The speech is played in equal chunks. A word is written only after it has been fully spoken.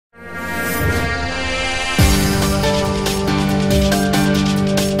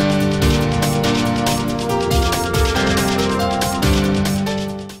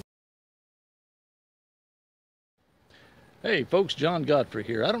Hey folks, John Godfrey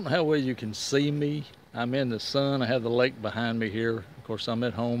here. I don't know how well you can see me. I'm in the sun. I have the lake behind me here. Of course, I'm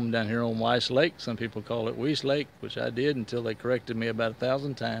at home down here on Weiss Lake. Some people call it Weiss Lake, which I did until they corrected me about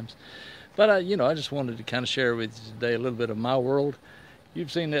 1,000 times. But I just wanted to kind of share with you today a little bit of my world.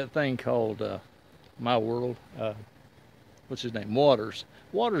 You've seen that thing called My World. What's his name? Waters.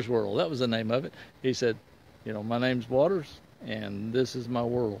 Waters World. That was the name of it. He said, my name's Waters, and this is my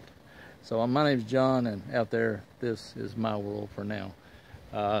world. So my name's John, and out there, this is my world for now.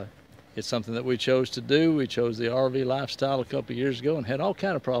 It's something that we chose to do. We chose the RV lifestyle a couple of years ago and had all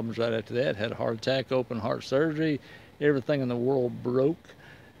kind of problems right after that. Had a heart attack, open heart surgery, everything in the world broke,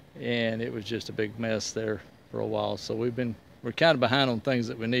 and it was just a big mess there for a while. So we're kind of behind on things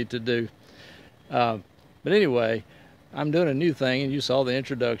that we need to do. But anyway, I'm doing a new thing, and you saw the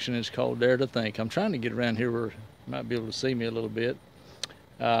introduction. It's called Dare to Think. I'm trying to get around here where you might be able to see me a little bit.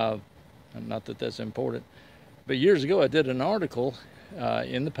 Not that that's important, but years ago I did an article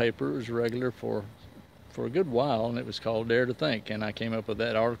in the paper. It was regular for a good while, and it was called Dare to Think. And I came up with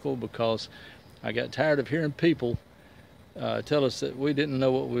that article because I got tired of hearing people tell us that we didn't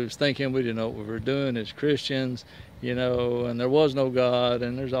know what we was thinking, we didn't know what we were doing as Christians, and there was no God,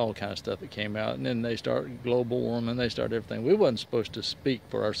 and there's all kind of stuff that came out. And then they start global warming, they start everything. We wasn't supposed to speak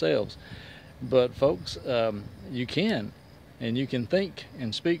for ourselves, but folks, you can. And you can think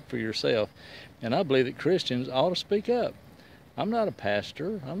and speak for yourself. And I believe that Christians ought to speak up. I'm not a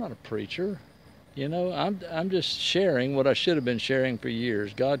pastor. I'm not a preacher. I'm just sharing what I should have been sharing for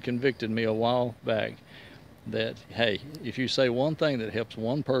years. God convicted me a while back that, hey, if you say one thing that helps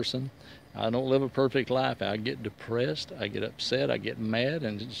one person, I don't live a perfect life. I get depressed. I get upset. I get mad.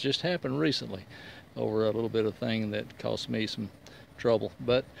 And it's just happened recently over a little bit of thing that cost me some trouble.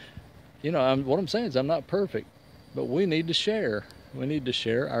 But, what I'm saying is I'm not perfect. But we need to share. We need to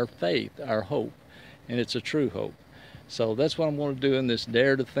share our faith, our hope, and it's a true hope. So that's what I'm going to do in this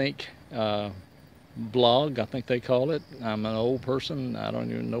Dare to Think blog, I think they call it. I'm an old person. I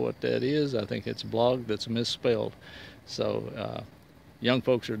don't even know what that is. I think it's a blog that's misspelled. So young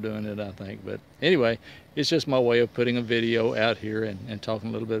folks are doing it, I think. But anyway, it's just my way of putting a video out here and talking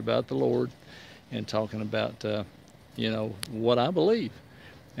a little bit about the Lord and talking about, what I believe.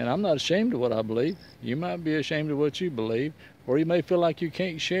 And I'm not ashamed of what I believe. You might be ashamed of what you believe, or you may feel like you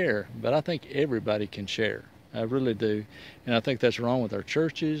can't share, but I think everybody can share. I really do. And I think that's wrong with our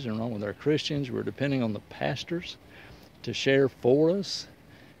churches and wrong with our Christians. We're depending on the pastors to share for us,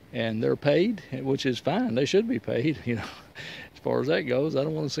 and they're paid, which is fine. They should be paid, as far as that goes. I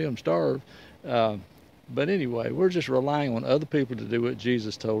don't want to see them starve. But anyway, we're just relying on other people to do what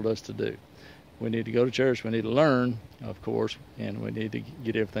Jesus told us to do. We need to go to church, we need to learn, of course, and we need to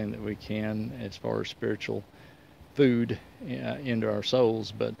get everything that we can as far as spiritual food into our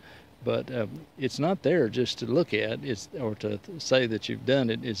souls. But it's not there just to look at, or to say that you've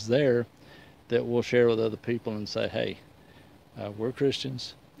done it. It's there that we'll share with other people and say, hey, we're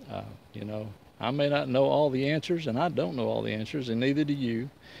Christians. I may not know all the answers, and I don't know all the answers, and neither do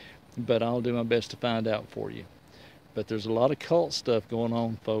you, but I'll do my best to find out for you. But there's a lot of cult stuff going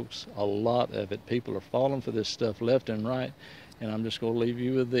on, folks, a lot of it. People are falling for this stuff left and right, and I'm just going to leave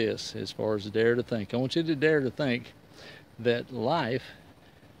you with this as far as Dare to Think. I want you to dare to think that life,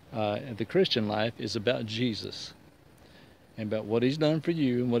 the Christian life, is about Jesus and about what he's done for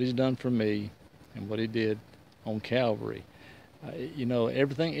you and what he's done for me and what he did on Calvary.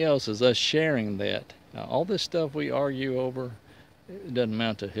 Everything else is us sharing that. All this stuff we argue over, it doesn't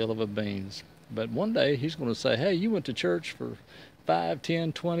amount to a hill of a beans. But one day he's going to say, hey, you went to church for 5,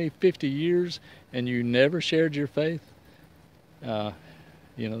 10, 20, 50 years and you never shared your faith.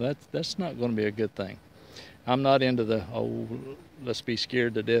 That's not going to be a good thing. I'm not into the, let's be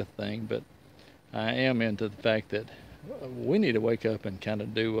scared to death thing, but I am into the fact that we need to wake up and kind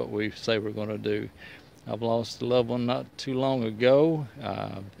of do what we say we're going to do. I've lost a loved one not too long ago,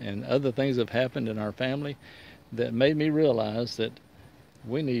 and other things have happened in our family that made me realize that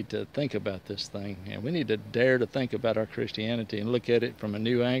we need to think about this thing, and we need to dare to think about our Christianity and look at it from a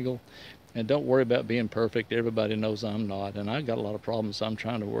new angle. And don't worry about being perfect. Everybody knows I'm not, and I've got a lot of problems I'm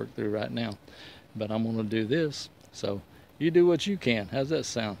trying to work through right now. But I'm going to do this. So you do what you can. How's that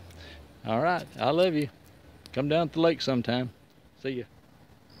sound? All right. I love you. Come down to the lake sometime. See ya.